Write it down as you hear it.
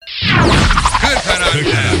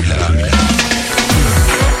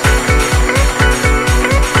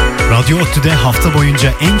Radyo ODTÜ'de hafta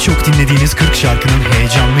boyunca en çok dinlediğiniz 40 şarkının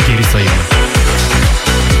heyecanlı geri sayımı.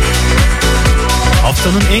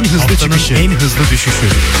 Haftanın en hızlı çıkışı, en hızlı düşüşü.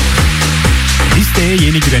 Listeye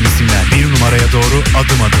yeni giren isimler bir numaraya doğru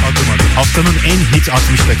adım adım. Haftanın en hit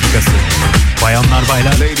 60 dakikası. Bayanlar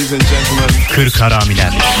baylar, 40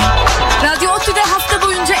 Haramiler. Radyo ODTÜ'de hafta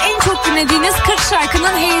boyunca en çok dinlediğiniz 40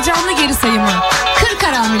 şarkının heyecanlı geri sayımı. 40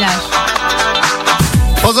 Haramiler.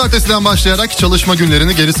 Pazartesiden başlayarak çalışma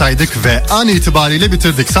günlerini geri saydık ve an itibariyle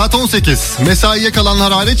bitirdik. Saat 18. Mesaiye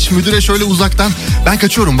kalanlar hariç müdüre şöyle uzaktan "Ben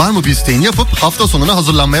kaçıyorum, var mı bir isteğin?" yapıp hafta sonuna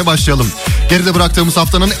hazırlanmaya başlayalım. Geride bıraktığımız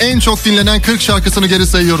haftanın en çok dinlenen 40 şarkısını geri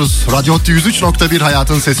sayıyoruz. Radyo ODTÜ 103.1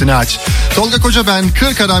 hayatın sesini aç. Tolga Koca ben,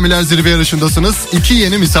 40 Haramiler zirve yarışındasınız. 2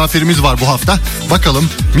 yeni misafirimiz var bu hafta. Bakalım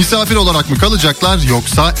misafir olarak mı kalacaklar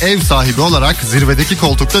yoksa ev sahibi olarak zirvedeki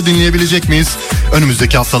koltukta dinleyebilecek miyiz?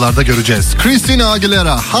 Önümüzdeki haftalarda göreceğiz. Christina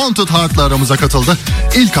Aguilera Haunted Heart'la aramıza katıldı.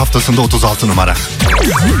 İlk haftasında 36 numara.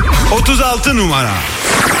 36 numara.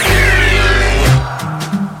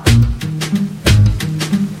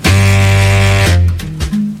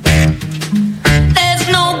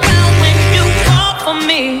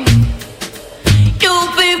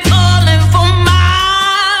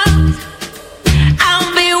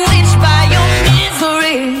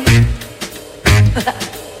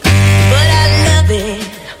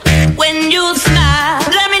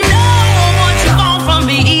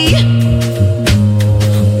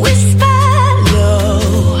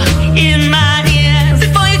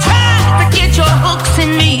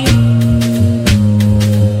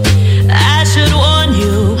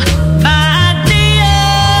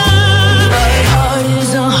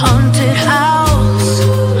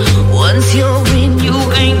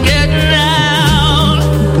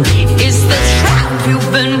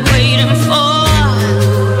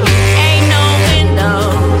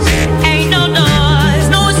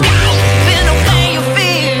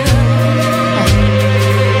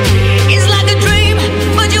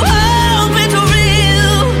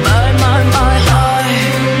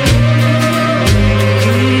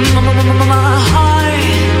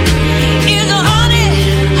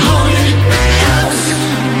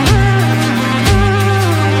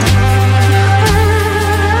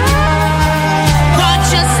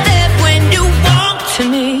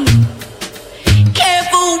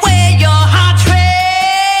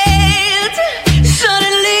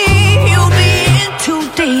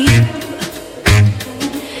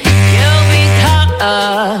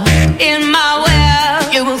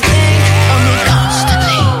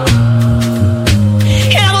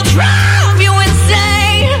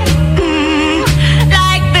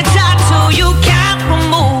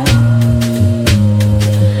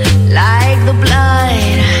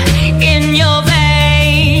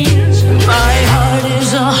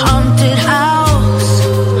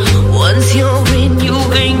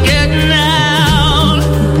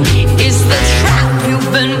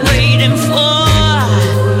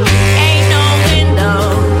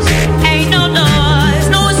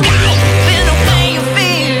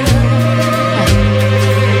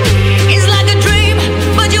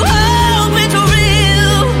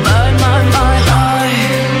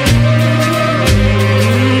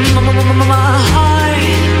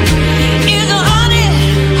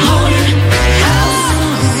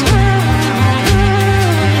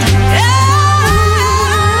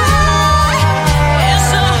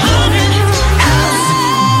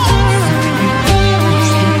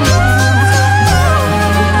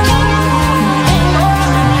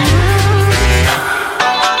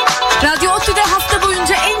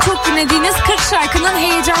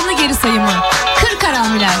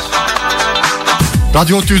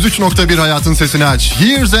 Radyo ODTÜ 103.1 hayatın sesini aç.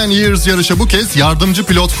 Years and Years yarışa bu kez yardımcı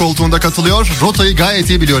pilot koltuğunda katılıyor. Rotayı gayet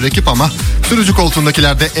iyi biliyor ekip ama sürücü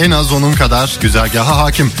koltuğundakiler de en az onun kadar güzergaha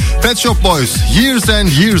hakim. Pet Shop Boys Years and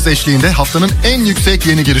Years eşliğinde haftanın en yüksek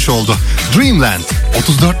yeni girişi oldu. Dreamland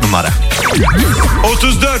 34 numara.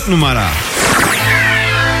 34 numara.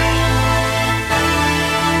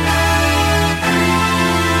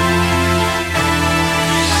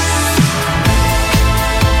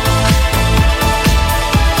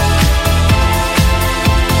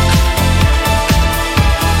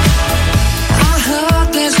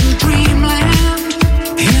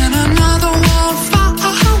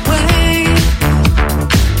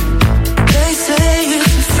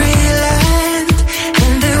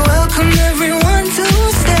 Everyone to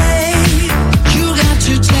stay. You got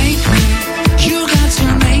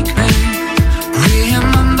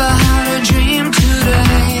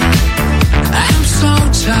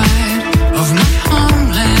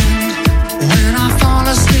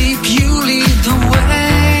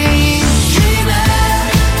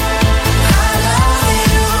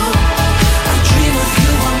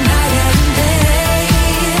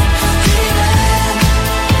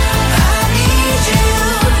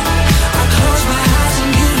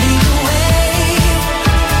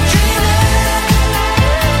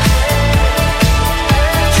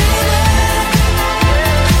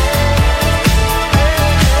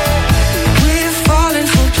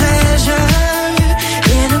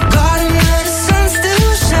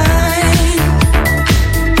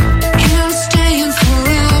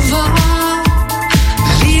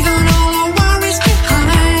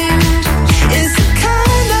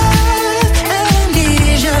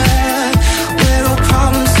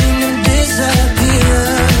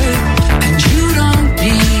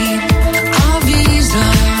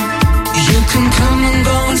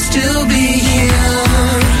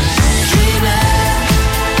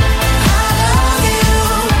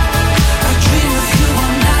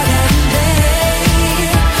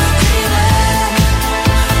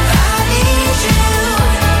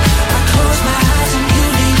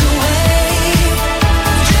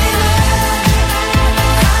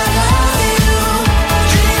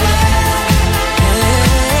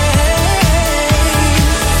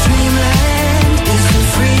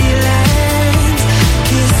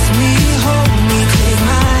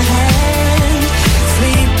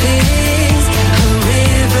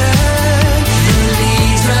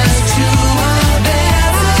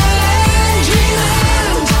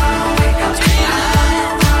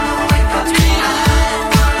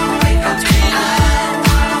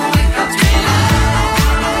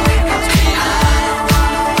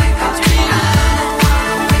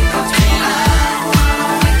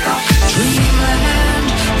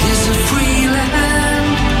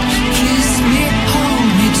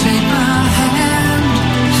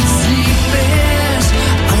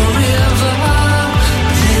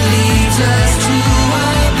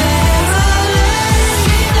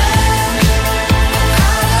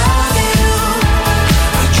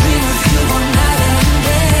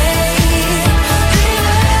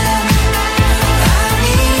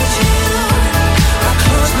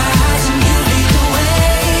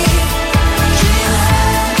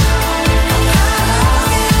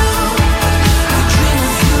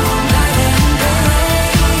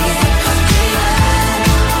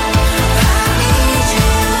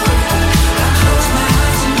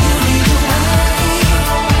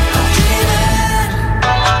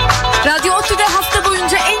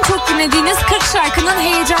şarkının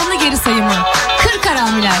heyecanlı geri sayımı. Kır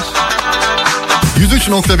Haramiler.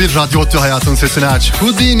 103.1 Radyo Ottu hayatın sesini aç.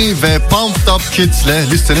 Houdini ve Pumped Up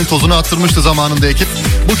Kids'le listenin tozunu attırmıştı zamanında ekip.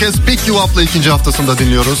 Bu kez Pick You Up'la ikinci haftasında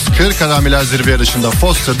dinliyoruz. 40 Haramiler zirve yarışında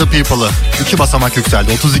Foster the People'ı 2 basamak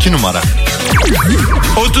yükseldi. 32 numara.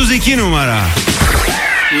 32 numara.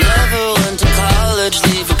 Never went to college,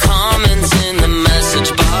 leave comments in the message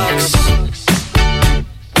box.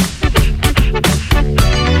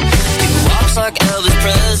 He walks like Elvis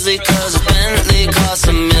Presley, cause his Bentley costs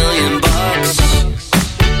 $1 million.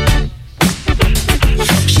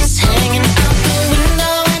 She's hanging out the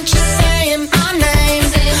window and she's saying my name.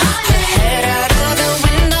 Her head out of the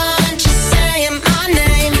window and she's saying my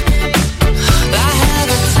name. I have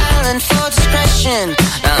a talent for discretion,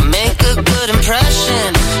 I make a good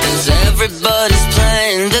impression. Is everybody's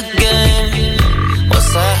playing the game?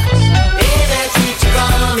 What's that? Hey there, teacher,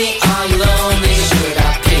 call me. Are you lonely? Should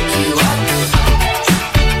I pick you up?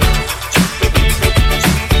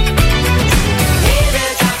 Hey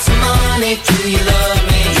there, got some money. Do you love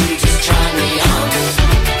me? You just try me on.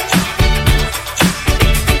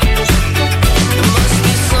 There must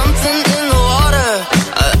be something in the water.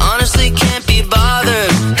 I honestly can't be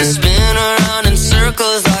bothered to spin around in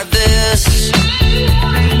circles like this.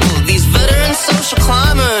 These veteran social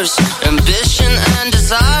climbers, ambition and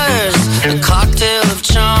desires, a cocktail of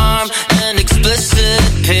charm and explicit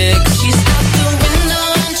pics. She's out the window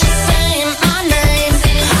and she's saying my name.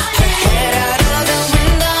 Her head out of the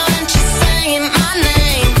window and she's saying my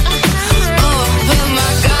name. Oh, but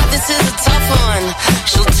my God, this is a tough one.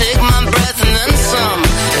 She'll take my breath and then some.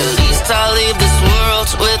 At least I'll leave this world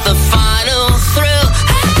with a final thrill.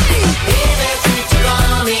 Hey, hey there, teacher,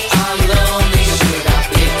 call me. Are you lonely? Should I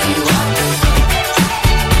pick you up?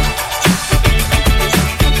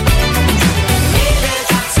 Hey there,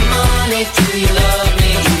 got some money. Do you love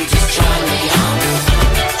me? You just try me on.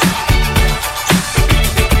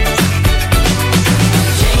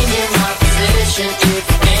 Changing my position if you're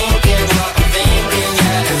thinking what I'm thinking.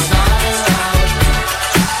 Yeah, it's not as loud.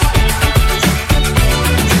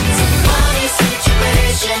 It's a funny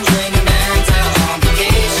situation when your man's out on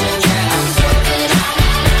vacation. Yeah, I'm working out.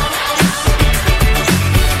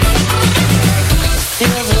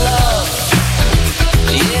 Feel the love.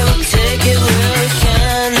 Yeah, we'll take it where we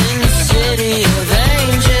can in the city of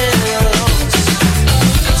angels.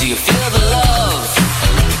 Do you feel the love?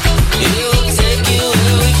 Yeah, we'll take you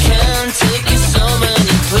where we can, take you so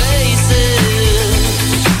many places.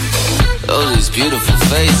 Oh, these beautiful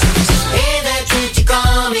faces. Hey there, could you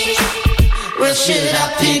call me? Well, should I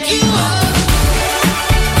pick you up?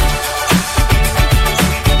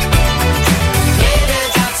 Hey there,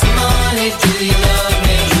 got some money. Do you love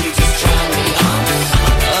me? You just try me on.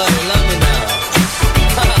 Oh, you love me now.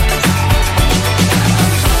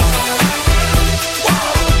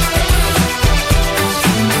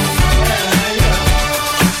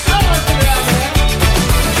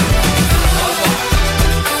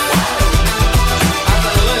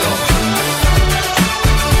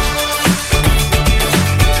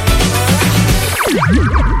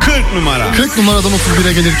 Numara. 40 numaradan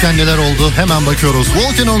 31'e gelirken neler oldu? Hemen bakıyoruz.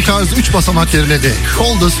 Walking on Cars 3 basamak geriledi.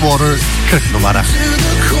 Coldest Water 40 numara. 39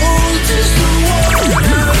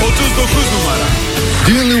 numara.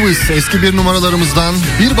 Dean Lewis eski bir numaralarımızdan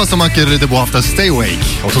bir basamak geriledi bu hafta. Stay Awake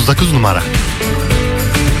 39 numara.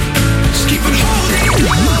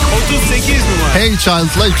 38 numara. Hey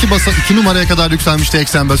Child'la 2 numaraya kadar yükselmişti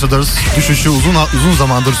Ex Ambassadors. Düşüşü uzun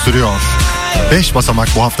zamandır sürüyor. 5 basamak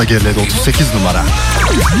bu hafta geriledi. 38 numara.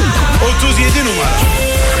 37 numara.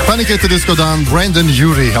 Panic at the Disco'dan Brandon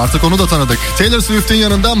Urie, artık onu da tanıdık. Taylor Swift'in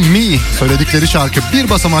yanında Me söyledikleri şarkı bir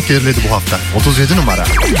basamak geriledi bu hafta. 37 numara.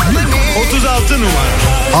 36 numara.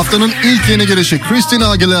 Haftanın ilk yeni girişi Christina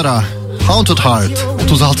Aguilera, Haunted Heart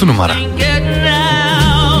 36 numara.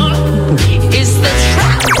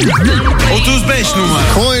 35 numara.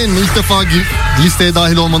 Cohen ilk defa listeye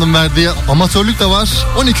dahil olmanın verdiği amatörlük de var.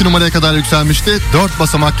 12 numaraya kadar yükselmişti. 4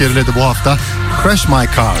 basamak geriledi bu hafta. Crash My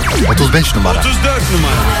Car 35 numara. 34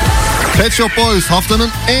 numara. Pet Shop Boys haftanın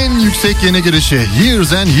en yüksek yeni girişi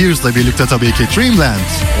Years and Years'la birlikte tabii ki Dreamland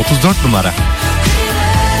 34 numara.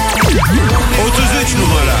 33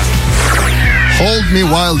 numara. Hold Me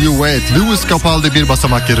While You Wait Lewis Capaldi bir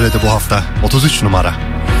basamak geriledi bu hafta. 33 numara.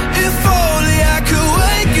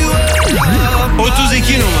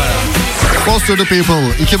 32 numara. Foster the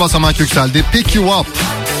People 2 basamak yükseldi. Pick You Up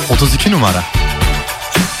 32 numara.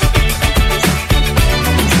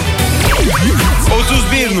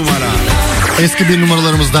 31 numara. Eski bir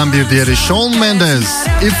numaralarımızdan bir diğeri Shawn Mendes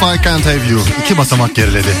If I Can't Have You 2 basamak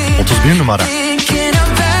geriledi. 31 numara. Thinking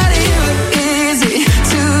about it, is it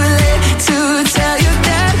too late to tell you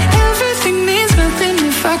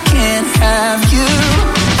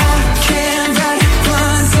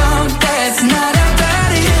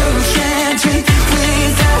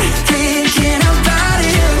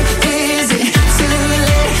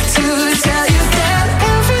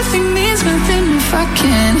if I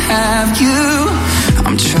can't have you.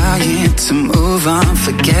 I'm trying to move on,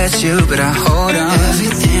 forget you, but I hold on.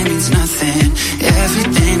 Everything means nothing,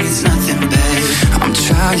 everything means nothing, babe. I'm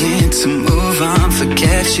trying to move on,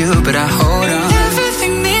 forget you, but I hold on.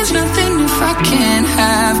 Everything means nothing if I can't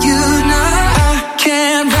have you. No, I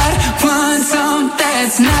can't write one song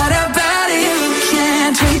that's not about you.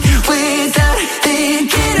 Can't wait without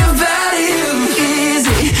thinking about you. Is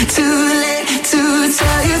it too late to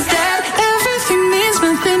tell you that everything means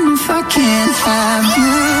nothing if I can't have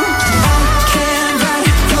you? I can't write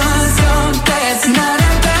one song that's not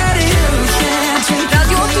about you. Can't wait.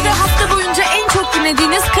 Radyo Otlu'da hafta boyunca en çok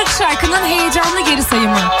dinlediğiniz 40 şarkının heyecanlı geri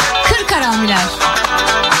sayımı. 40 Haramiler.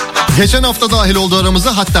 Geçen hafta dahil oldu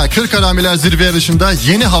aramıza, hatta 40 Haramiler zirve yarışında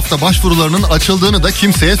yeni hafta başvurularının açıldığını da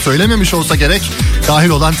kimseye söylememiş olsa gerek. Dahil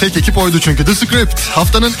olan tek ekip oydu çünkü. The Script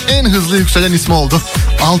haftanın en hızlı yükselen ismi oldu.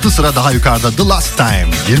 6 sıra daha yukarıda. The Last Time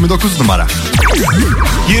 29 numara.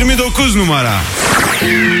 29 numara.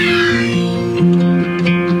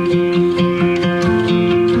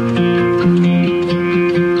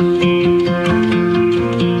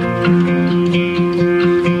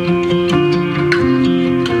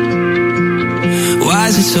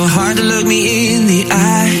 So hard to look me in the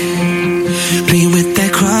eye, playing with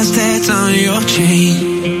that cross that's on your chain.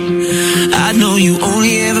 I know you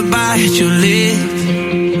only ever bite your lip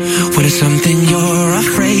when it's something you're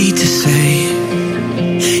afraid to say.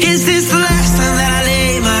 Is this the last time that I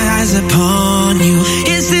lay my eyes upon you?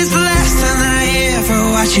 Is this the last time that I ever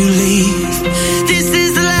watch you leave? This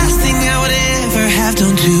is the last thing I would ever have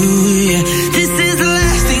done to you. This is the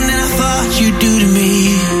last thing that I thought you'd do to me.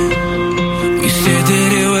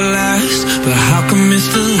 But how come it's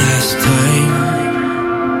the last time?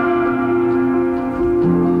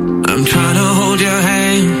 I'm trying to hold your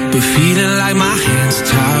hand, but feeling like my hand's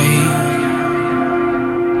tied.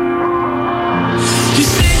 You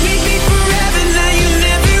said we'd be forever, now you'll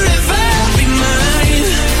never ever be mine.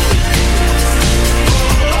 You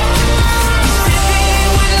said that it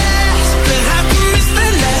would last, but how come it's the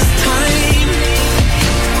last time?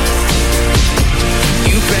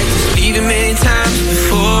 You practiced leaving many times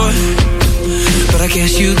before, but I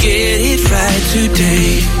guess you get it right today.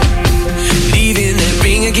 Leaving that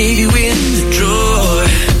ring I gave you in the drawer,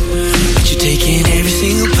 but you're taking every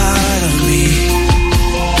single part of me.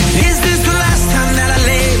 Is this the last time that I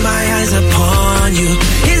lay my eyes upon you?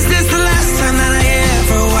 Is this the last time that I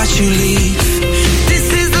ever watch you leave? This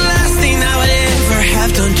is the last thing I would ever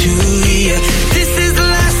have done to you. This is the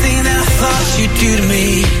last thing that I thought you'd do to me.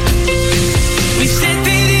 We said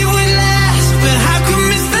that it would last, but how come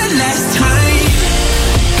it's the last time?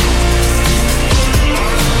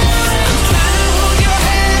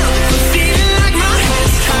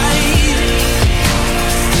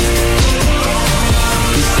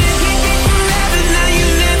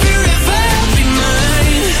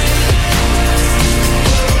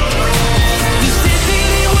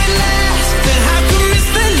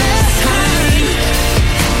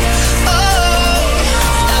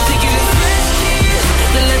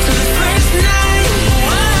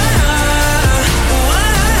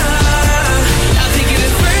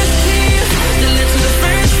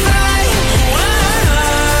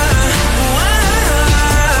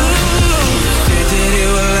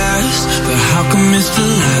 It's the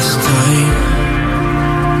last time.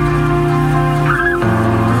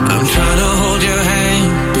 I'm trying to hold your hand,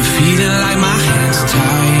 but feeling like my hand's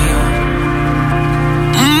tied.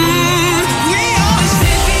 We always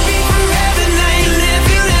said we'd be forever, now you'll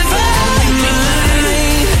never ever be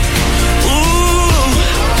mine. Ooh,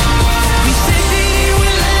 we said that it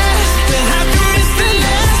would last, but how come it's the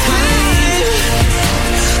last time?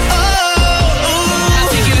 Oh, I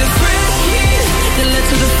think you're the first kiss that led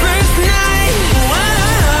to the first night.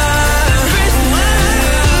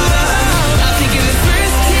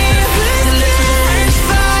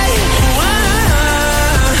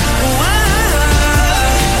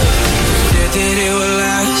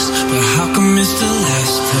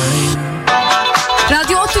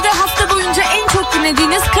 Radyo Otlu'da hafta boyunca en çok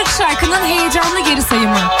dinlediğiniz 40 şarkının heyecanlı geri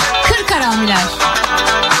sayımı. 40 Haramiler.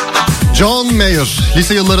 John Mayer,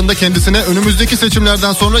 lise yıllarında kendisine önümüzdeki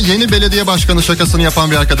seçimlerden sonra yeni belediye başkanı şakasını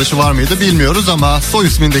yapan bir arkadaşı var mıydı bilmiyoruz ama soy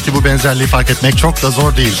ismindeki bu benzerliği fark etmek çok da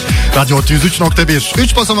zor değil. Radyo 103.1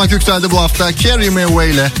 3 basamak yükseldi bu hafta. Carry Me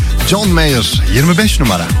Away ile John Mayer 25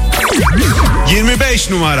 numara. 25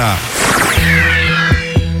 numara.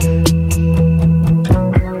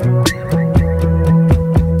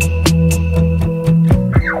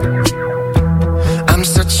 I'm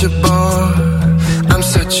such a bore, I'm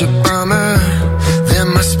such a bummer. There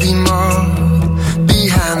must be more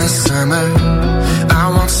behind the summer. I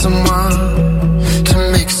want someone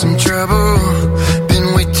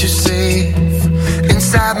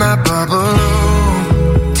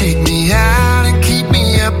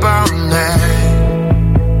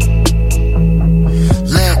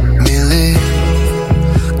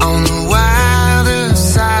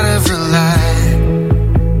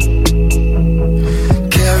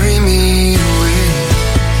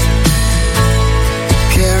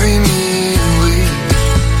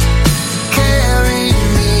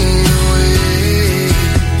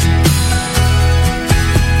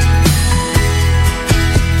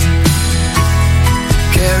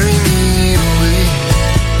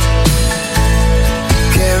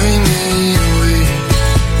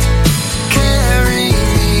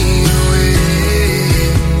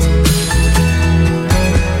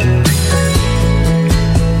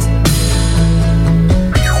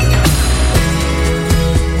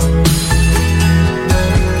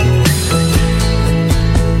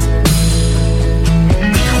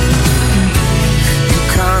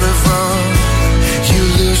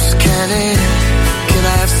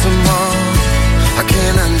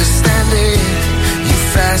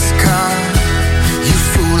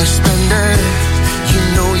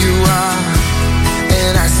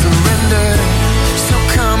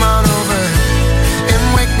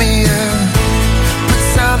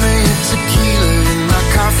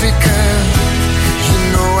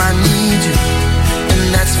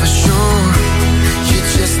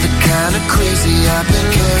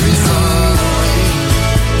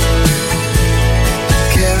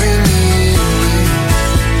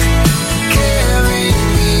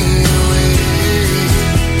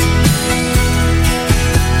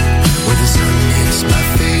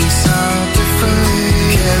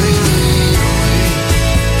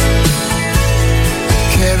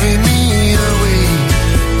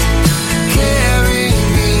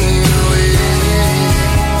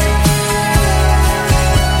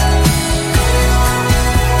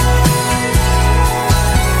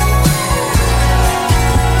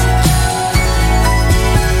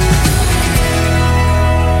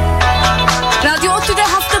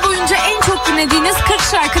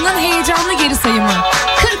şarkının heyecanlı geri sayımı.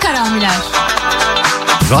 40 Haramiler.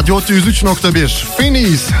 Radyo 103.1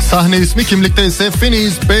 Phineas, sahne ismi, kimlikte ise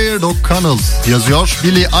Phineas Baird O'Connell yazıyor.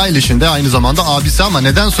 Billie Eilish'in de aynı zamanda abisi ama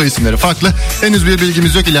neden soy isimleri farklı? Henüz bir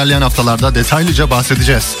bilgimiz yok, ilerleyen haftalarda detaylıca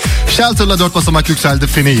bahsedeceğiz. Shelter'la 4 basamak yükseldi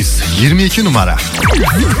Phineas. 22 numara.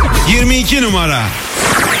 22 numara.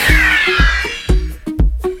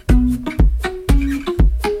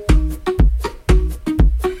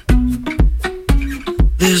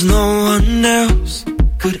 There's no one else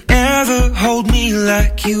could ever hold me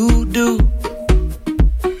like you do.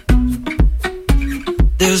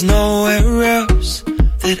 There's nowhere else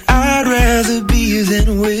that I'd rather be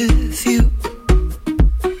than with you.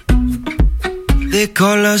 They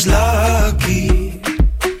call us lucky,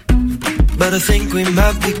 but I think we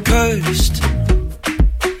might be cursed.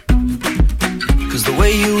 'Cause the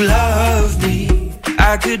way you love me,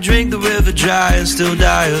 I could drink the river dry and still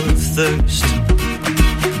die of thirst.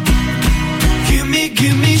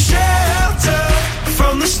 Give me shelter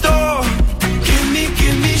from the storm. Give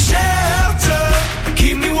me shelter.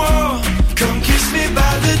 Keep me warm. Come kiss me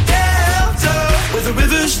by the delta where the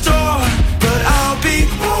river's torn, but I'll be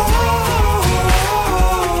whole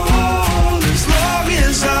as long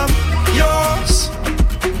as I'm yours.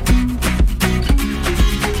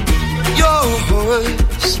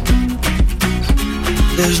 Yours.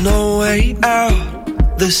 There's no way out.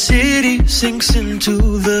 The city sinks into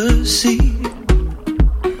the sea.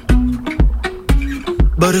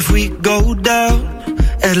 But if we go down,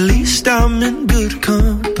 at least I'm in good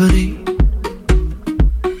company.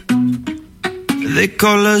 They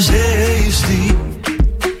call us hasty,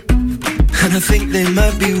 and I think they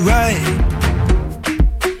might be right.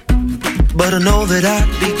 But I know that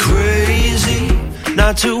I'd be crazy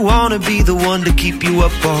not to wanna be the one to keep you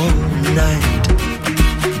up all night.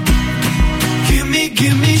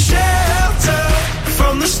 Give me shelter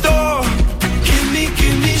from the storm. Give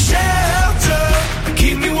me shelter.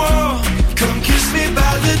 Keep me warm, come kiss me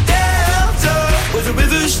by the delta where the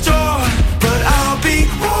river's torn, but I'll be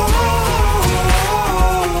whole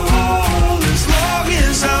as long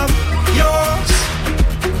as I'm yours.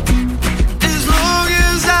 As long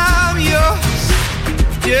as I'm yours.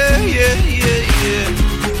 Yeah, yeah, yeah, yeah.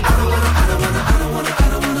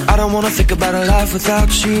 I don't wanna think about a life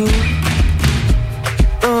without you.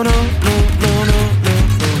 No, no, no, no, no, no.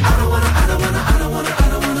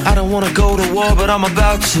 I don't wanna go to war, but I'm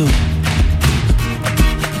about to.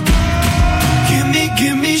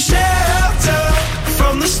 Give me shelter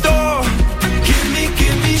from the storm. Give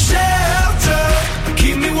me shelter.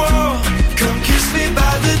 Keep me warm. Come kiss me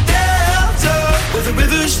by the delta where the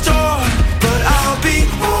river's torn, but I'll be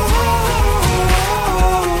whole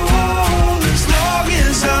as long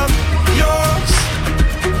as I'm yours.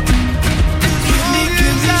 Give me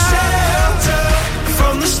shelter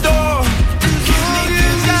from the storm.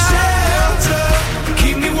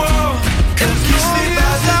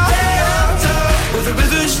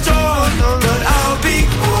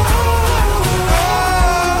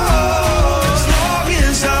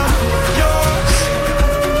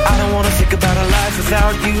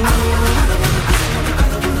 Without you,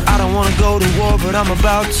 I don't wanna go to war, but I'm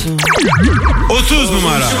about to. 30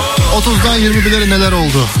 numara. 30'dan 21'lere neler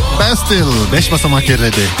oldu? Bastille 5 basamak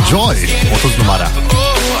geriledi. Joy 30 numara.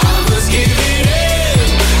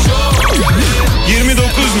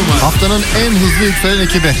 29 numara. Haftanın en hızlı yükselen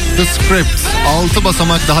ekibi The Script 6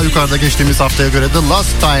 basamak daha yukarıda geçtiğimiz haftaya göre The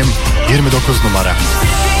Last Time 29 numara.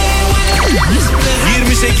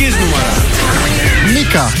 28 numara.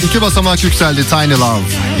 Mika 2 basamak yükseldi. Tiny Love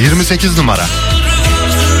 28 numara.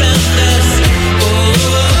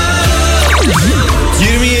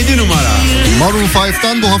 27 numara. Maroon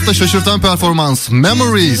 5'tan bu hafta şaşırtan performans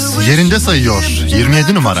Memories yerinde sayıyor.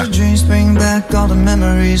 27 numara. 26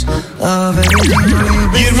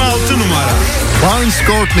 numara. Barnes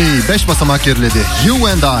Courtney 5 basamak geriledi. You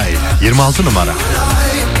and I 26 numara.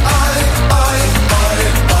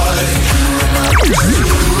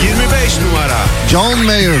 25 numara. John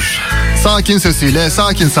Mayer sakin sesiyle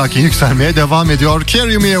sakin yükselmeye devam ediyor.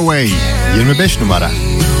 Carry Me Away 25 numara.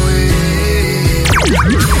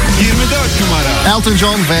 24 numara. Elton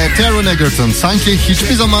John ve Taron Egerton sanki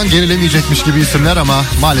hiçbir zaman gerilemeyecekmiş gibi isimler ama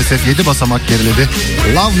maalesef 7 basamak geriledi.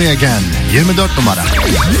 Love Me Again 24 numara.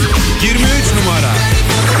 23 numara.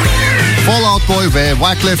 Fall Out Boy ve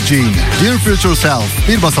Wyclef Jean Dear Future Self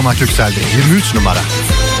 1 basamak yükseldi. 23 numara.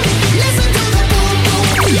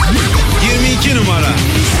 22 numara.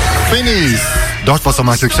 Phineas 4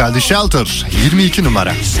 basamak yükseldi. Shelter 22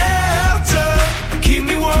 numara.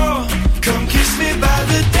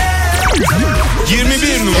 21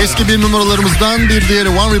 21 numara. Eski bir numaralarımızdan bir diğeri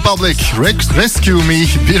One Republic, Rescue Me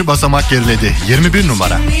bir basamak geriledi. 21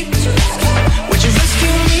 numara.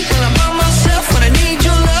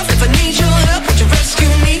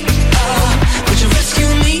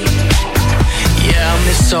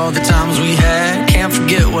 All the times we had, can't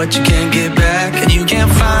forget what you can't get back, and you can't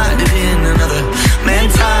find it in another man.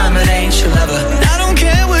 Time it ain't your lover. I don't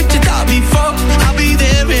care what you thought before, I'll be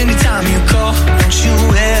there anytime you call. Don't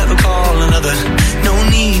you ever call another, no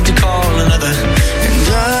need to call another. And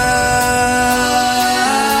I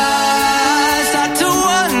start to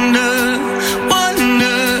wonder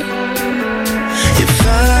if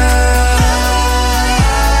I'm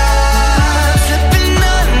slipping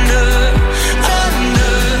under.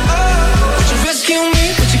 Would you rescue me?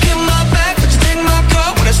 Would you get my back? Would you take my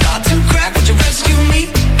call when I start to crack? Would you rescue me?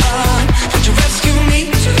 Would you rescue me?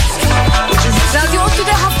 Radyo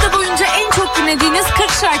Otlu'da hafta boyunca en çok dinlediğiniz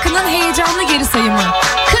 40 şarkının heyecanlı geri sayımı.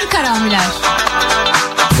 40 Haramiler.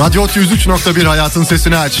 Radyo 103.1 hayatın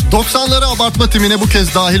sesini aç. 90'ları abartma timine bu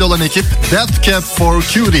kez dahil olan ekip Death Cab for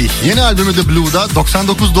Cutie yeni albümü The Blue'da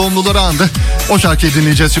 99 doğumluları andı. O şarkıyı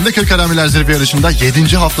dinleyeceğiz şimdi. 40 Haramiler zirve yarışında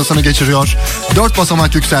 7. haftasını geçiriyor. 4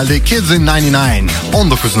 basamak yükseldi. Kids in 99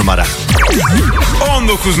 19 numara.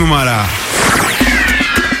 19 numara.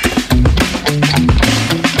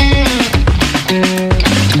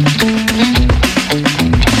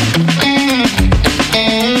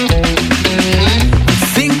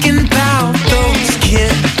 Thinking about those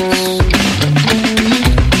kids.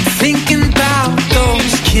 Thinking about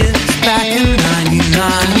those kids back in 99.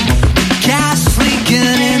 Gas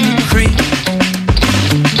leaking in the creek.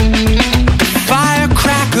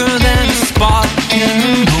 Firecracker then a spark in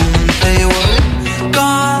the moon. They were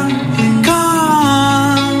gone,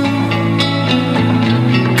 gone,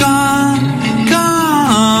 gone, gone.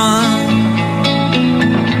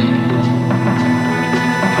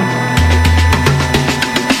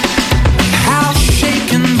 House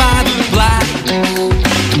shaken by the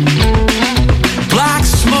black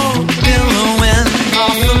smoke billowing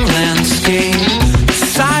off the landscape.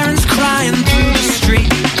 Sirens crying through the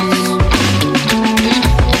street.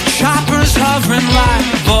 Choppers hovering like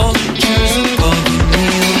vultures above me.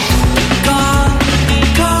 Gone,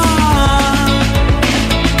 gone,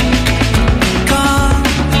 gone, gone,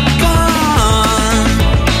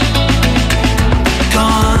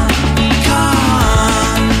 gone, gone,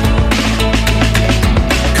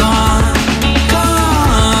 gone, gone.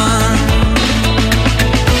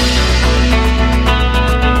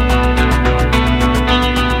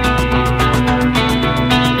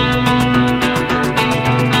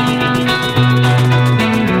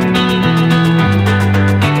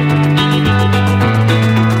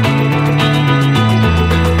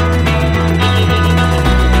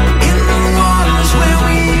 In the waters where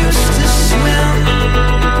we used to swim,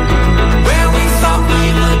 where we thought we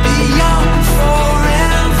would be young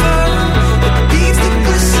forever, the beads that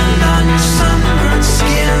glisten on your sunburned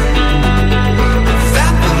skin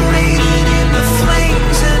evaporated in the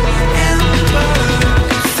flames and ember.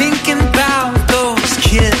 Thinking about those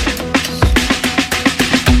kids,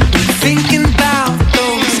 thinking about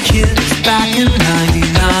those kids back in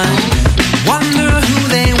 99. Wonder who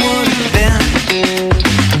they would have been.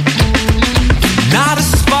 Not a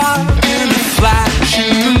spark in a flash in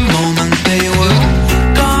the moment. They were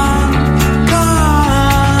gone,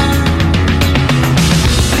 gone,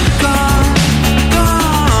 gone,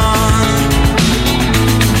 gone,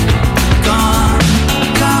 gone,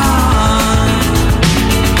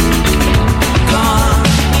 gone,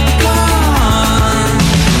 gone,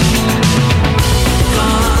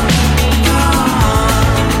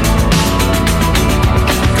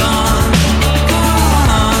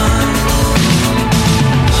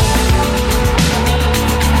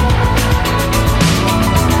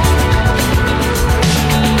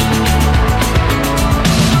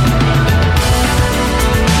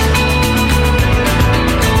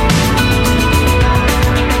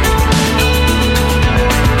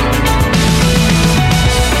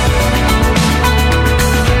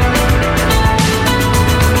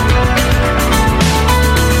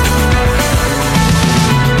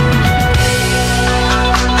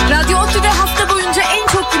 Radyo Otlu'da hafta boyunca en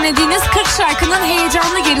çok dinlediğiniz 40 şarkının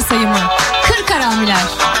heyecanlı geri sayımı. 40 Haramiler.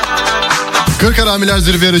 40 Haramiler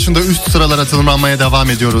zirve yarışında üst sıralara tırmanmaya devam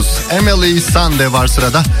ediyoruz. Emily Sande var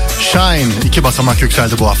sırada. Shine 2 basamak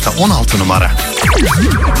yükseldi bu hafta. 16 numara.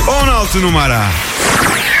 16 numara.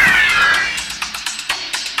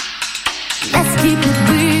 Let's keep it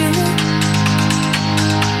real.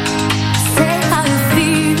 Say how you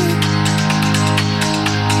feel.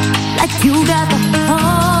 Like you got the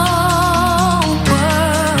whole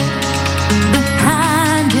world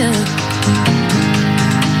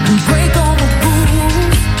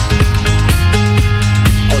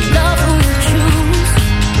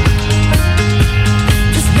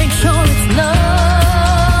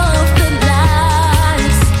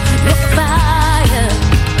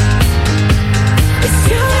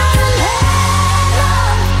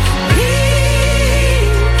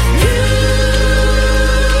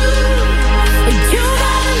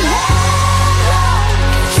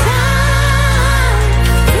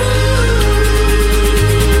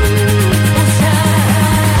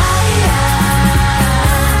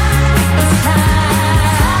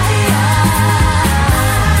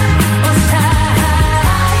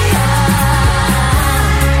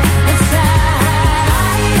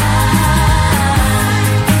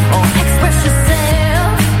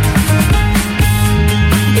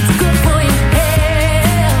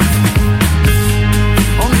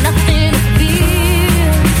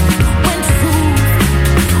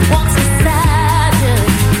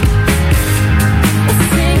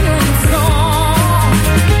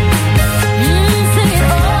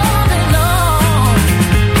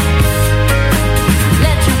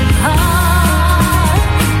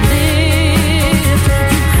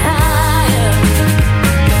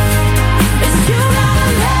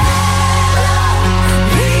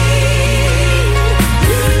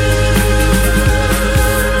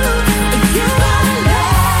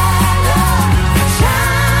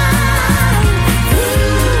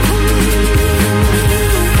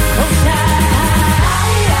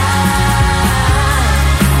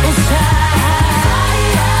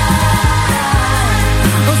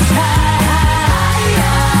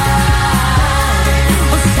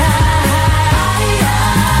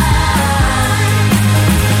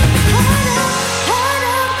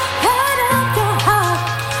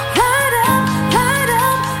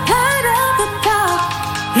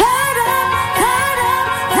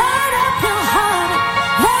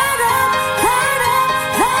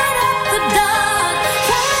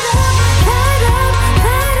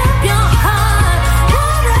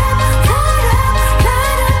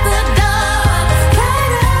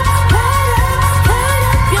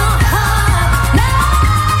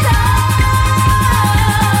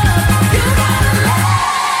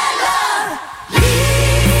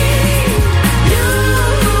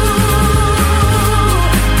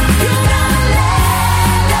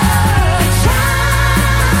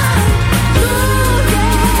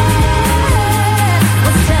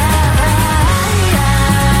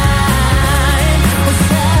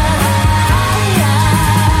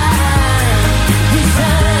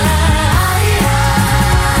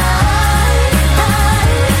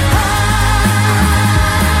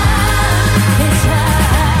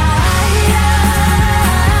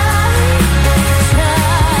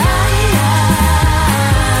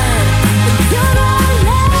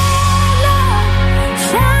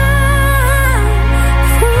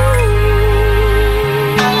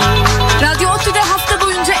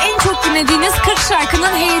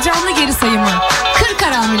şarkının heyecanlı geri sayımı. 40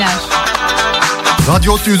 Haramiler.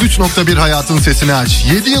 Radyo 103.1 hayatın sesini aç.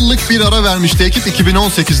 7 yıllık bir ara vermişti ekip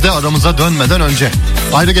 2018'de aramıza dönmeden önce.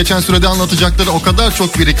 Ayrı geçen sürede anlatacakları o kadar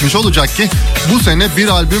çok birikmiş olacak ki bu sene bir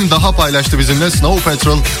albüm daha paylaştı bizimle Snow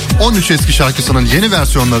Patrol. 13 eski şarkısının yeni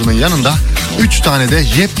versiyonlarının yanında 3 tane de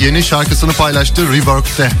yepyeni şarkısını paylaştı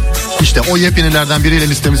Rework'te. İşte o yepyenilerden biriyle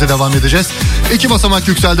listemize devam edeceğiz. 2 basamak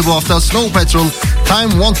yükseldi bu hafta Snow Patrol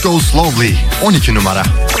Time Won't Go Slowly 12 numara.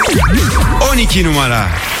 12 numara.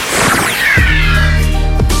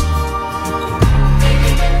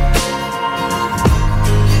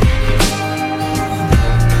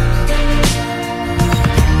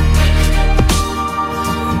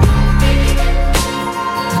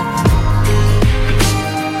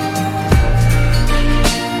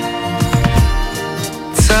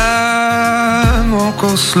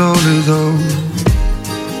 Go slowly though,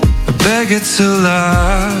 I beg it to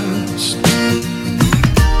last.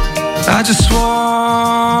 I just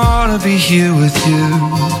wanna be here with you.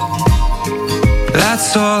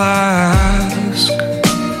 That's all I ask.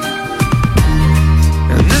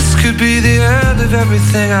 And this could be the end of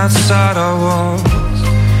everything outside our walls.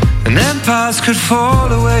 And empires could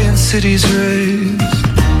fall away and cities raise.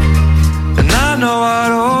 And I know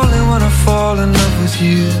I'd only wanna fall in love with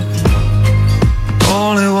you.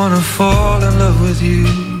 Only wanna fall in love with you.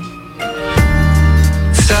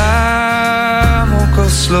 Time won't go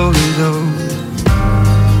slowly though,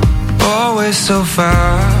 always so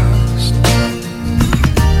fast.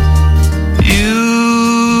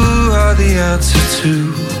 You are the answer to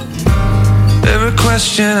every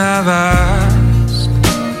question I've asked.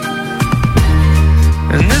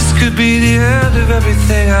 And this could be the end of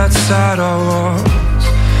everything outside our walls.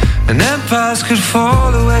 And empires could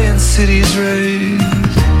fall away and cities raise.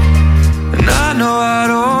 And I know I'd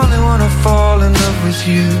only wanna fall in love with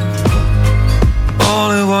you.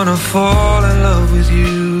 Only wanna fall in love with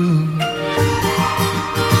you.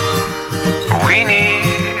 We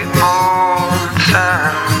need more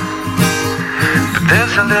time, but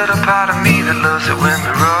there's a little part of me that loves it when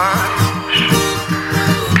we rush.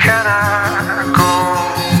 Can I go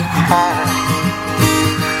home,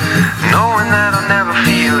 knowing that I'll never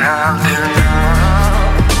feel how I do now?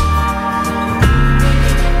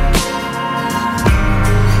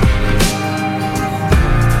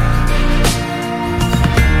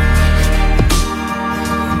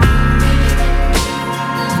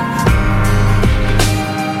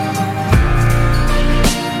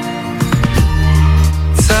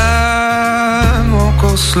 Time won't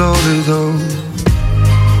go slowly though,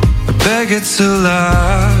 I beg it to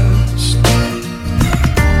last.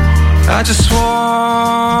 I just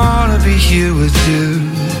wanna be here with you.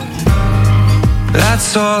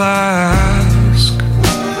 That's all I ask.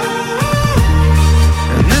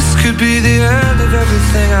 And this could be the end of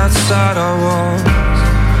everything outside our walls.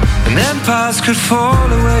 And empires could fall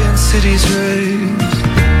away and cities raise.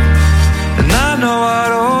 And I know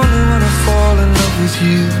I'd only wanna fall in love with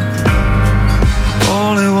you.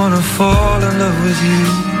 Only wanna fall in love with you.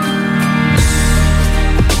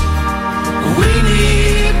 We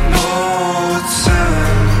need more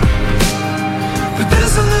time, but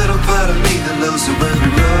there's a little part of me that loves it when we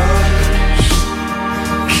rush.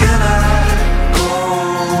 Can I go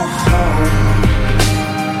home,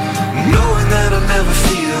 knowing that I'll never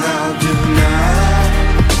feel how I do now?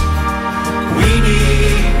 We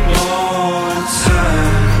need more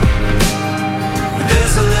time, but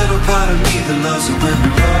there's a little part of me that loves it when we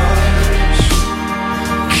rush.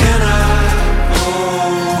 Can I go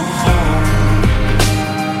home,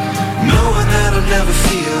 knowing that I'll never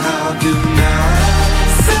feel how I do now?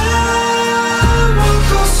 Time won't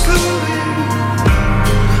go slowly,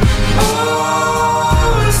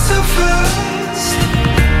 oh, it's so fast.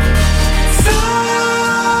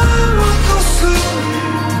 Time won't go slowly,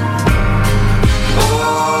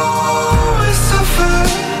 oh, it's so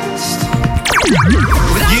fast.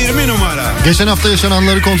 20 numara. Geçen hafta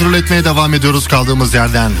yaşananları kontrol etmeye devam ediyoruz kaldığımız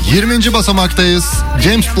yerden. 20. basamaktayız.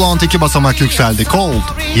 James Blunt 2 basamak yükseldi. Cold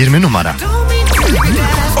 20 numara.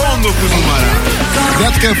 19 numara.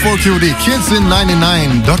 That Cap for Cutie Kids in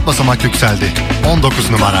 99 4 basamak yükseldi. 19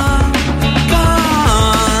 numara.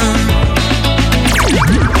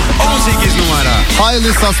 18 numara.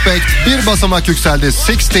 Highly Suspect 1 basamak yükseldi.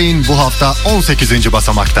 16 bu hafta 18.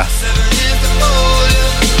 basamakta.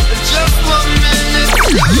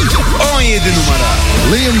 17 numara.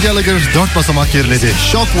 Liam Gallagher 4 basamak geriledi.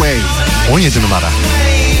 Shockwave 17 numara.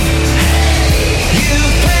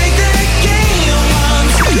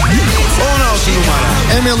 16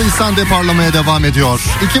 numara. Emily Sandé parlamaya devam ediyor.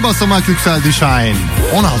 2 basamak yükseldi Shine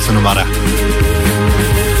 16 numara.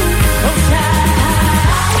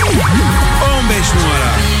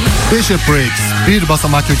 numara. Bishop Briggs bir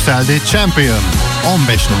basamak yükseldi. Champion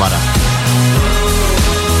 15 numara.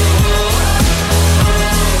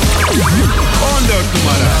 14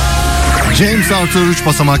 numara. James Arthur 3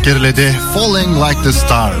 basamak geriledi. Falling Like the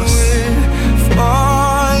Stars.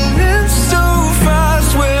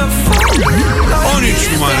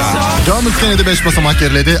 13 numara. Dermot Kennedy 5 basamak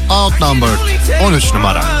geriledi. Outnumbered 13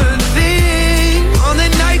 numara.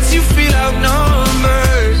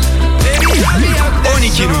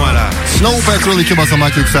 12 numara. Snow Patrol 2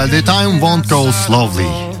 basamak yükseldi. Time Won't Go Slowly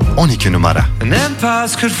 12 numara.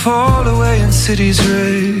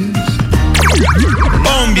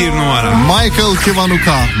 11 numara. Michael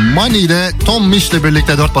Kiwanuka Money ile Tom Misch ile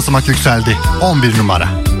birlikte 4 basamak yükseldi. 11 numara.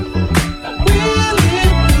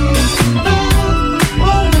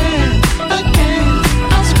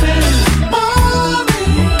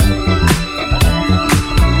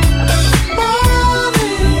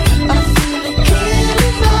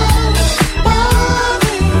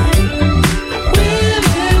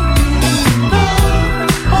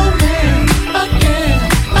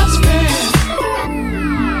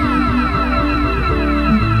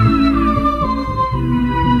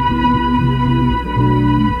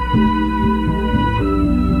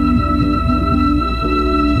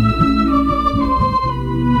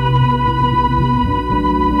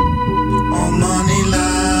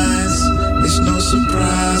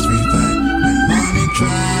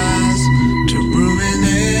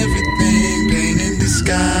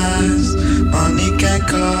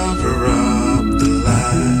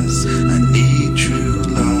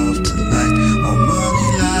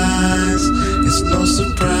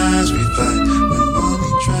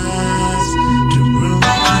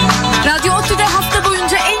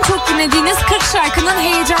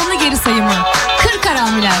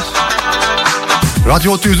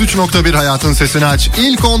 Radyo 103.1 Hayatın Sesini Aç.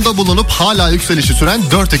 İlk 10'da bulunup hala yükselişi süren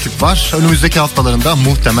 4 ekip var. Önümüzdeki haftalarında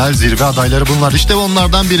muhtemel zirve adayları bunlar. İşte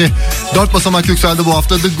onlardan biri. 4 basamak yükseldi bu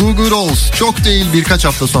hafta. The Goo Goo Dolls. Çok değil birkaç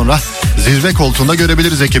hafta sonra zirve koltuğunda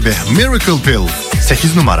görebiliriz ekibi. Miracle Pill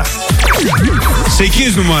 8 numara.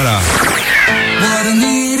 8 numara. What I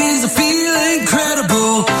need is a feel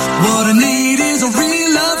incredible. What I need is a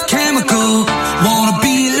real love chemical. Wanna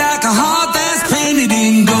be like a heart that's painted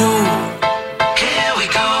in gold. Here we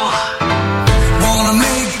go. Wanna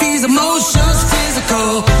make these emotions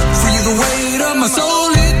physical. Free the weight of my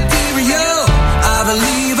soul ethereal. I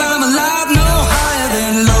believe I'm alive, no higher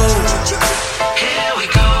than low. Here we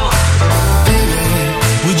go. Baby,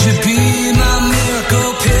 would you be my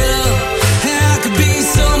miracle pill? I could be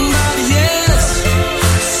somebody else.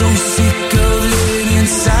 So sick of living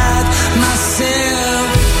inside myself.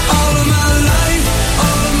 All of my life,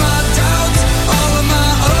 all of my doubts, all of my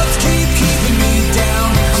ups keeping me down.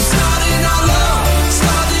 I'm starting all low,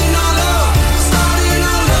 starting all low, starting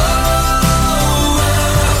all low.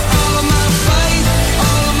 All of my fight,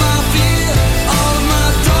 all of my fear, all of my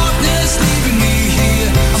darkness leaving me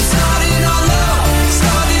here. I'm starting all low,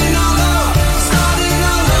 starting all low, starting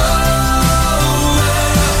all low.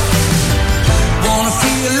 Wanna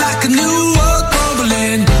feel like a new world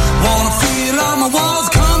bubbling. Wanna feel all my walls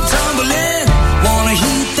come tumbling. Wanna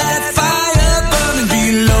heat that fire burning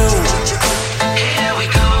below. Here we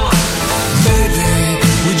go. Baby,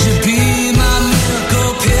 would you be my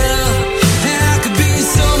miracle pill? I could be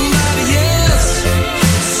somebody else.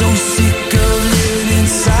 So sick of living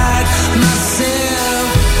inside myself.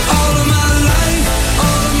 All of my life,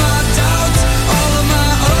 all of my doubts, all of my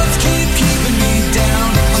ups keeping me down.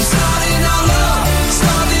 I'm starting all low,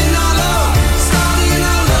 starting all low, starting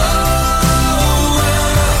all low.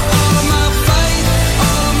 All of my fight,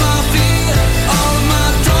 all of my fear, all of my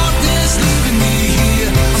darkness leaving me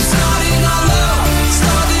here. I'm starting all low,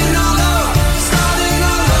 starting all low, starting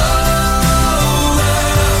all low.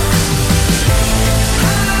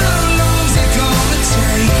 How long's it gonna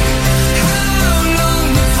take? How long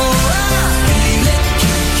before I feel it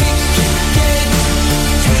kick again?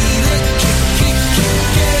 Feel it kick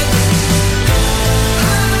again.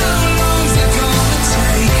 How long's it gonna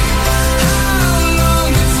take? How long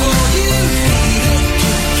before you feel it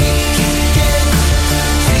kick again?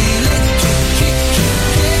 Feel it kick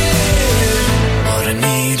again. What I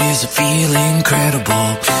need is a feeling incredible.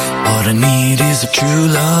 What I need is a true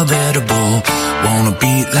love edible. Wanna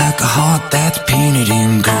beat like a heart that's painted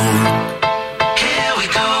in gold. Here we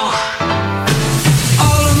go.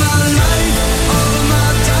 All of my life, all of my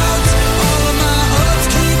doubts, all of my ups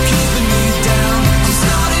keeping me down. I'm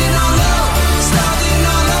starting all low, starting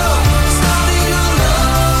all low, starting all low.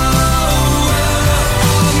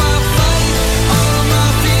 All of my fight, all of my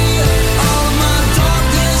fear, all of my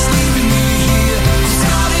darkness leaving me here. I'm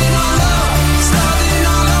starting all low, starting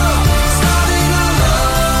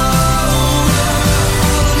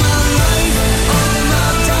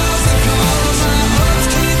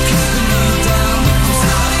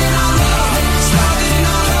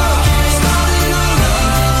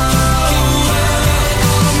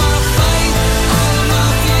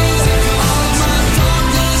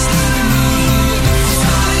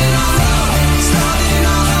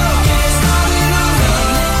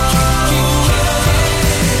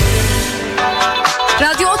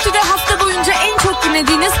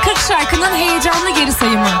şarkının heyecanlı geri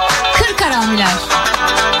sayımı. Kır Haramiler.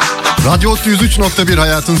 Radyo 103.1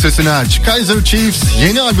 hayatın sesini aç. Kaiser Chiefs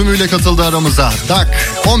yeni albümüyle katıldı aramıza. Duck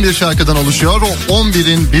 11 şarkıdan oluşuyor. O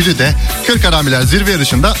 11'in biri de 40 Haramiler zirve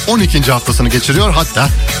yarışında 12. haftasını geçiriyor. Hatta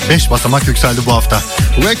 5 basamak yükseldi bu hafta.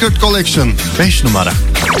 Record Collection 5 numara.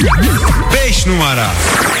 5 numara.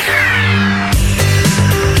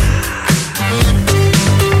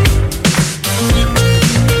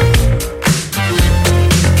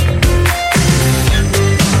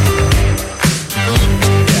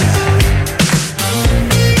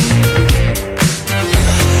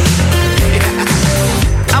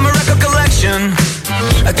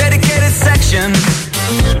 A dedicated section.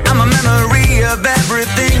 I'm a memory of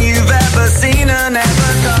everything you've ever seen and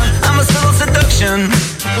ever done. I'm a subtle seduction.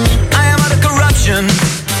 I am out of corruption.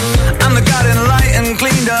 I'm the guiding light and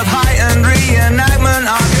cleaned up heightened reenactment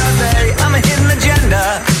of your day. I'm a hidden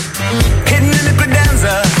agenda, hidden in the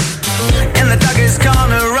credenza, in the darkest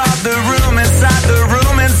corner of the room, inside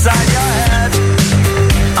your head.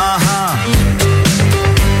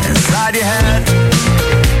 Inside your head.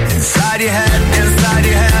 Inside your head, inside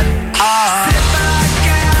your head. Sit back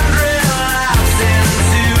and relax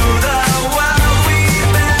into the world we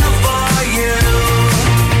built for you,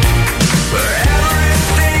 where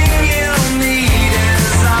everything you need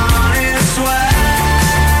is on its way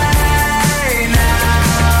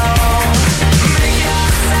now. Make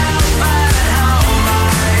yourself at home,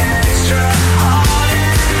 my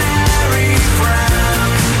extraordinary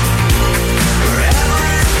friend, where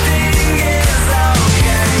everything is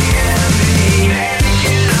okay.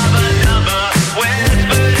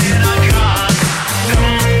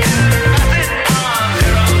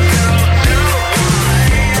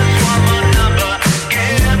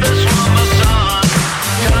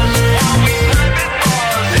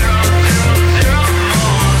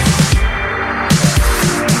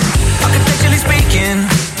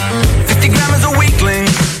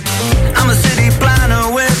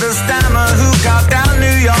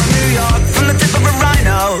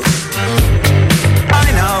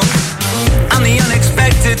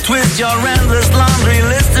 Twist your endless laundry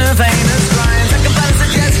list of heinous crimes. I can find a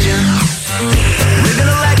suggestion, rig an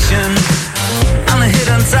election. I'm the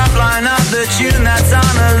hidden top line of the tune that's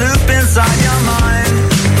on a loop inside your mind.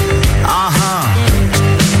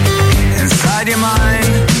 Inside your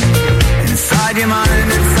mind. Inside your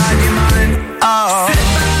mind, inside your mind. Oh. Sit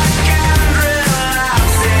back and relax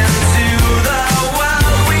into the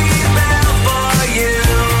world we built for you,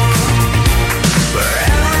 where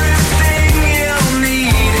everything you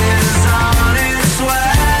need is on its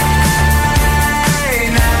way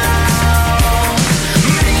now.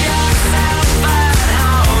 Make yourself at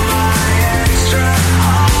home, my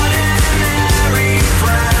extraordinary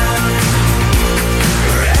friend,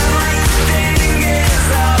 where everything is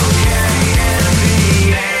okay in the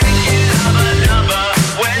end of a number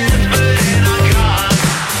whispered in a car.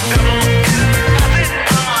 Don't get nothing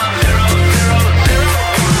on 0001.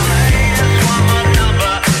 Here's one more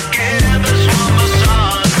number, give us one more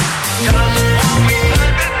song. 'Cause what we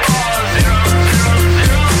heard before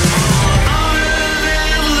 0001. On an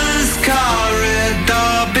endless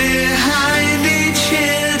corridor behind each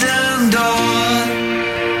hidden door.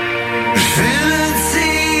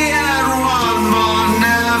 Infinity and one more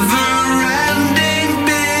never-ending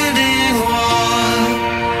bidding war.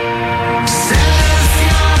 Send us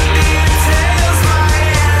your details, my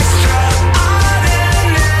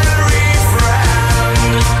extraordinary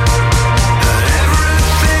friend.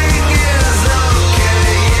 Everything is okay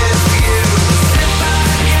if you sit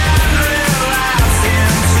back and relax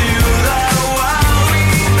into the world we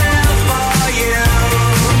built for you,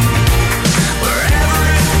 where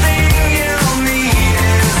everything you need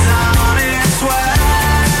is on its way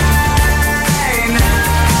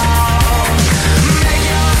now. Make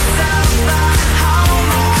yourself at home,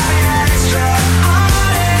 my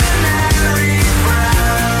extraordinary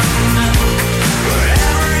friend, where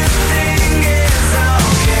everything is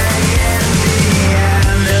okay in the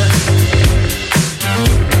end.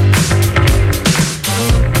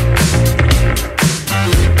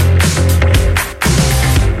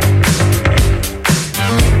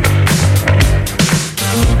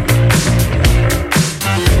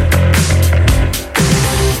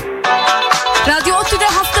 Radyo ODTÜ'de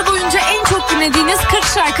hafta boyunca en çok dinlediğiniz 40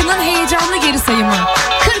 şarkının heyecanlı geri sayımı.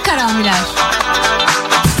 40 Haramiler.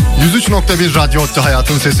 103.1 Radyo ODTÜ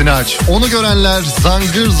hayatın sesini aç. Onu görenler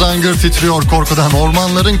zangır zangır titriyor korkudan.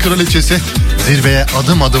 Ormanların kraliçesi zirveye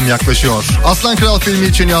adım adım yaklaşıyor. Aslan Kral filmi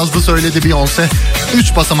için yazdı söyledi Beyoncé.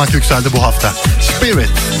 3 basamak yükseldi bu hafta. Spirit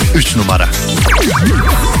 3 numara.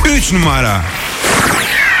 3 numara.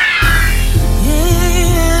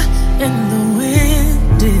 And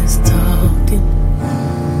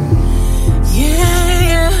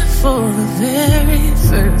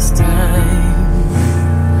first time.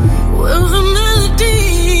 Well, the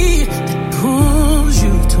melody that pulls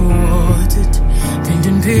you towards it,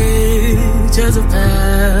 painting pictures of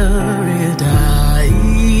paradise,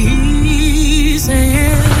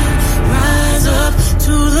 saying, rise up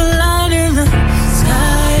to the light in the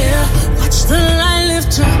sky, watch the light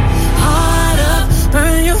lift your heart up,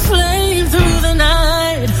 burn your flame through the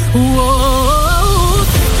night. Whoa.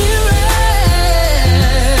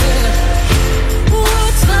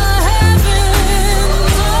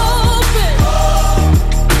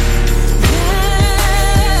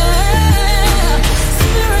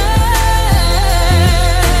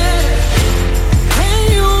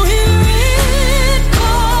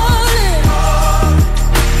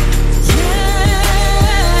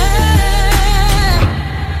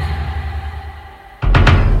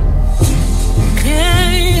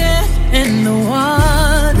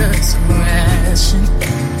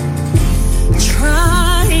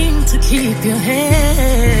 Keep your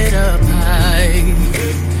head up high.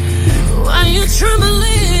 While you're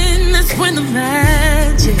trembling, that's when the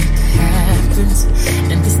magic happens,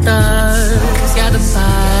 and the stars gotta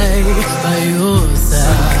fight by your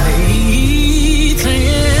side.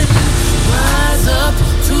 Saying, rise up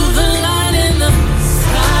to the light in the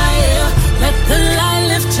sky. Let the light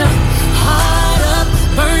lift your heart up,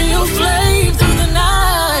 burn your flame through the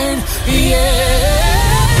night. Yeah.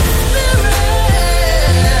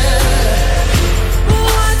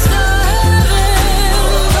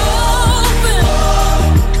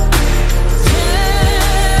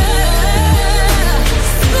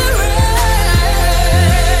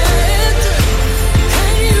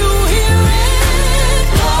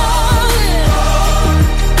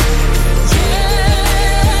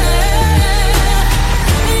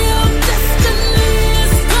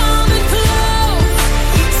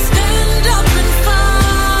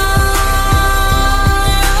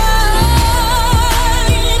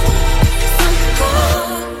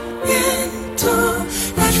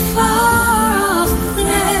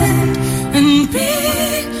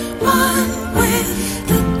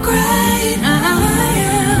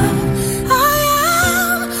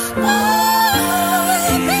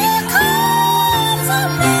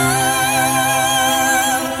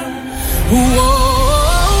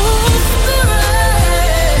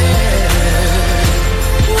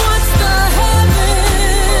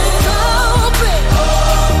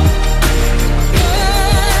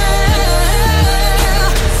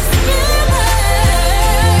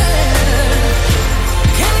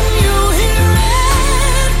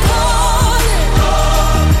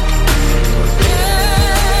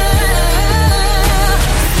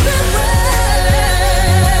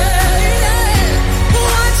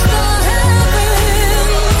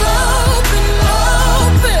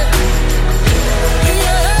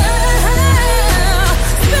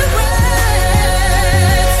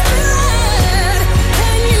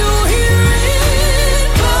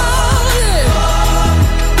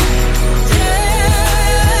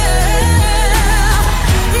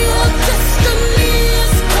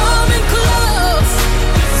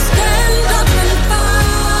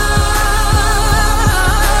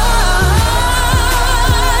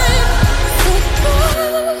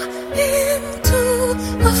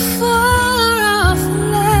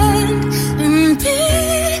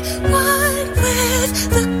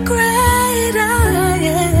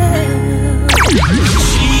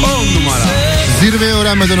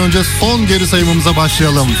 Öğrenmeden önce son geri sayımımıza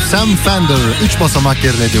başlayalım. Sam Fender 3 basamak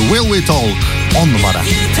geriledi. Will We Talk 10 numara. 9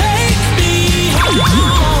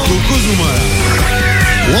 numara.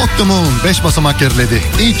 Walk the Moon 5 basamak geriledi.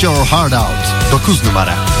 Eat Your Heart Out 9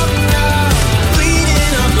 numara.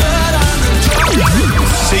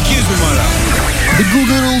 8 numara. The Goo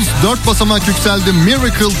Girls 4 basamak yükseldi.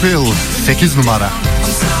 Miracle Pill 8 numara.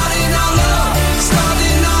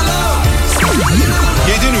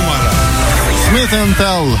 7 numara. Smith &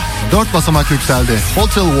 Tell 4 basamak yükseldi.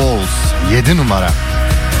 Hotel Walls 7 numara.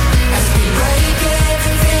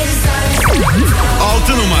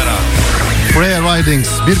 6 numara. Freya Ridings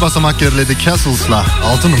 1 basamak geriledi. Castles'la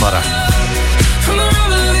 6 numara.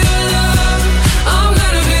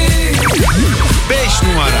 5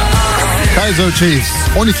 numara. Kaiser Chiefs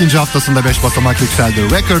 12. haftasında 5 basamak yükseldi.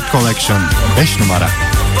 Record Collection 5 numara.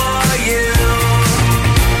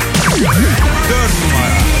 4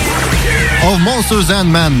 numara. Of Monsters and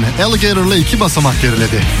Men Alligator'la 2 basamak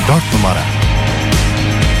geriledi. 4 numara.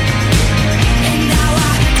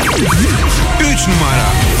 3 numara.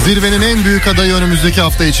 Zirvenin en büyük adayı önümüzdeki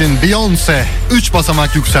hafta için Beyoncé 3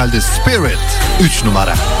 basamak yükseldi. Spirit 3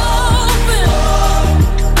 numara.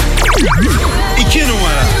 2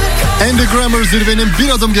 numara. Andy Grammer zirvenin bir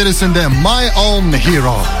adım gerisinde My Own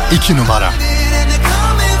Hero 2 numara.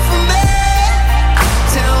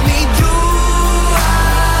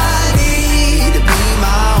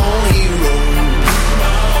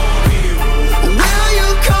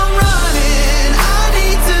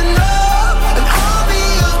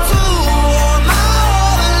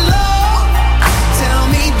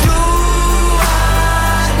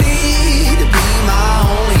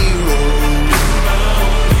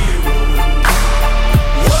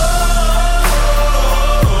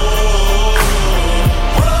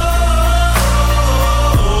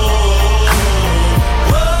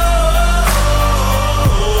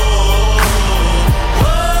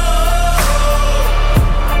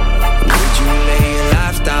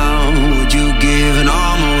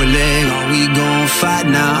 Fight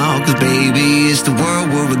now, 'cause baby it's the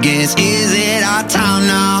world we're against. Is it our time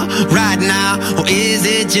now, right now, or is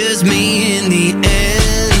it just me in the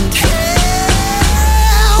end? Hey,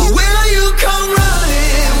 will you come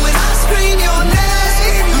running when I scream your name?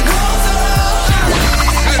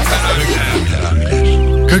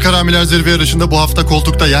 40 Haramiler zirve yarışında bu hafta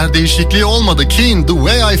koltukta yer değişikliği olmadı. Keen The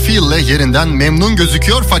Way I Feel ile yerinden memnun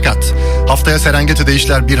gözüküyor fakat haftaya Serengeti'de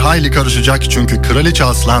işler bir hayli karışacak çünkü Kraliçe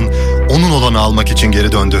Aslan onun olanı almak için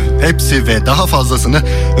geri döndü. Hepsi ve daha fazlasını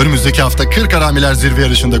önümüzdeki hafta 40 Haramiler zirve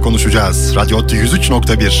yarışında konuşacağız. Radyo Ottu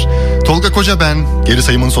 103.1. Tolga Koca ben. Geri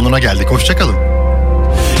sayımın sonuna geldik. Hoşçakalın.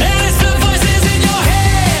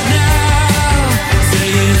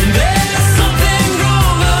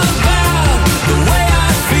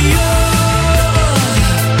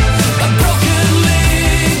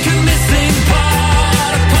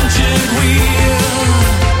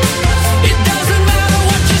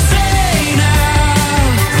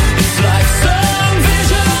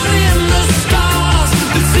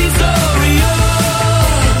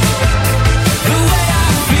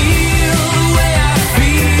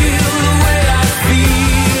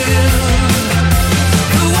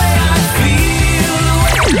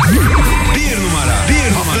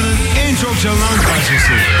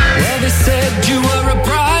 Well, they said you were a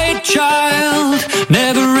bright child,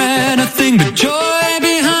 never anything but joy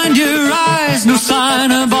behind your eyes. No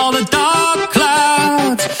sign of all the dark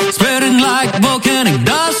clouds spreading like volcanic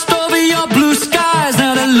dust over your blue skies.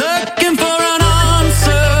 Now they're looking for an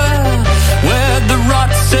answer where the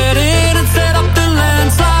rot set in and set up the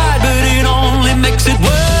landslide, but it only makes it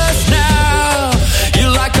worse now.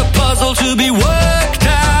 You're like a puzzle to be worked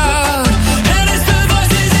out. And it's the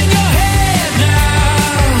voices in your head now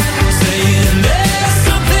saying there's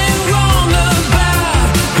something wrong about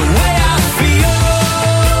the way I feel.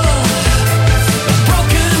 A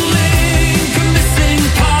broken link, a missing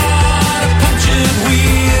part, a punctured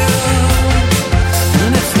wheel.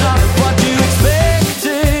 And it's not what you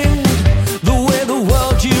expected. The way the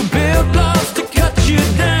world you built loves to cut you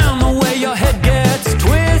down. The way your head gets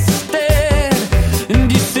twisted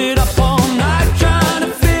and you sit up all night trying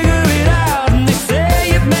to figure it out. And they say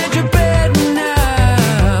you've made your bed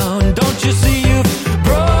now, and don't you see you've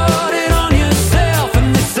brought it on yourself.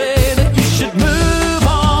 And they say that you should move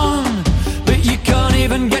on, but you can't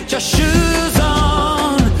even get your shoes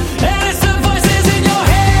on. And it's the voices in your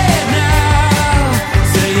head now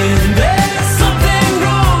saying there's something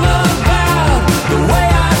wrong about the way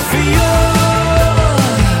I feel.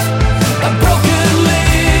 A broken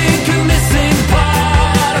link, a missing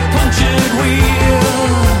part, a punctured wheel.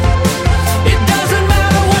 It doesn't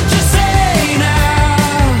matter what you say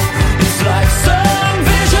now. It's like some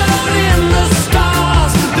vision in the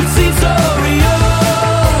stars that seems so real.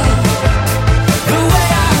 The way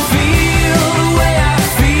I feel, the way I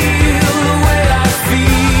feel, the way I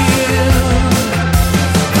feel.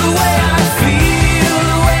 The way I feel,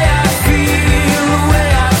 the way I feel, the way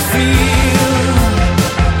I feel.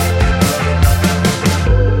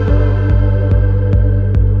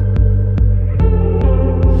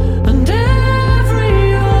 And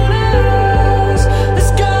everyone else has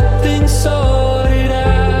got things sorted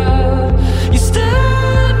out. You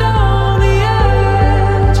stand on the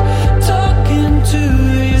edge, talking to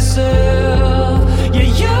yourself. Yeah,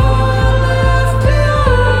 you're left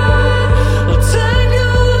behind, or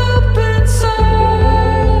tangled up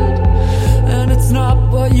inside. And it's not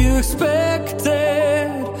what you expected.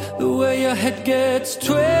 The way your head gets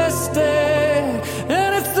twisted.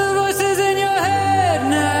 And it's the voices in your head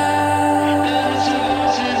now. And it's the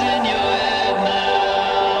voices in your head now.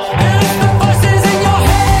 And it's the voices in your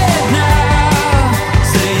head now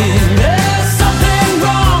saying there's something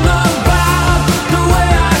wrong about the way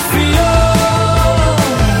I feel.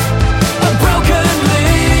 A broken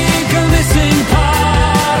link, a missing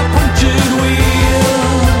part, a punctured wheel.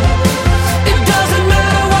 It doesn't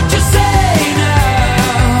matter what you say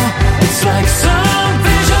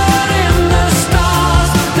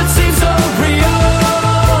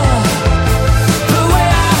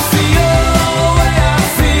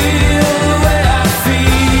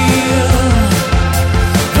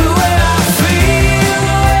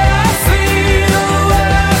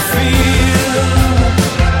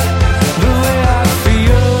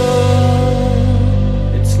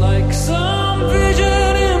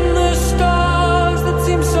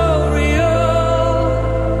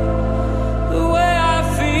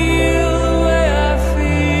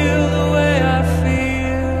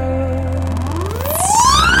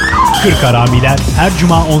 40 Haramiler her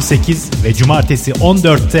cuma 18 ve cumartesi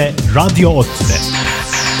 14'te Radyo ODTÜ'de.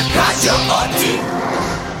 Radyo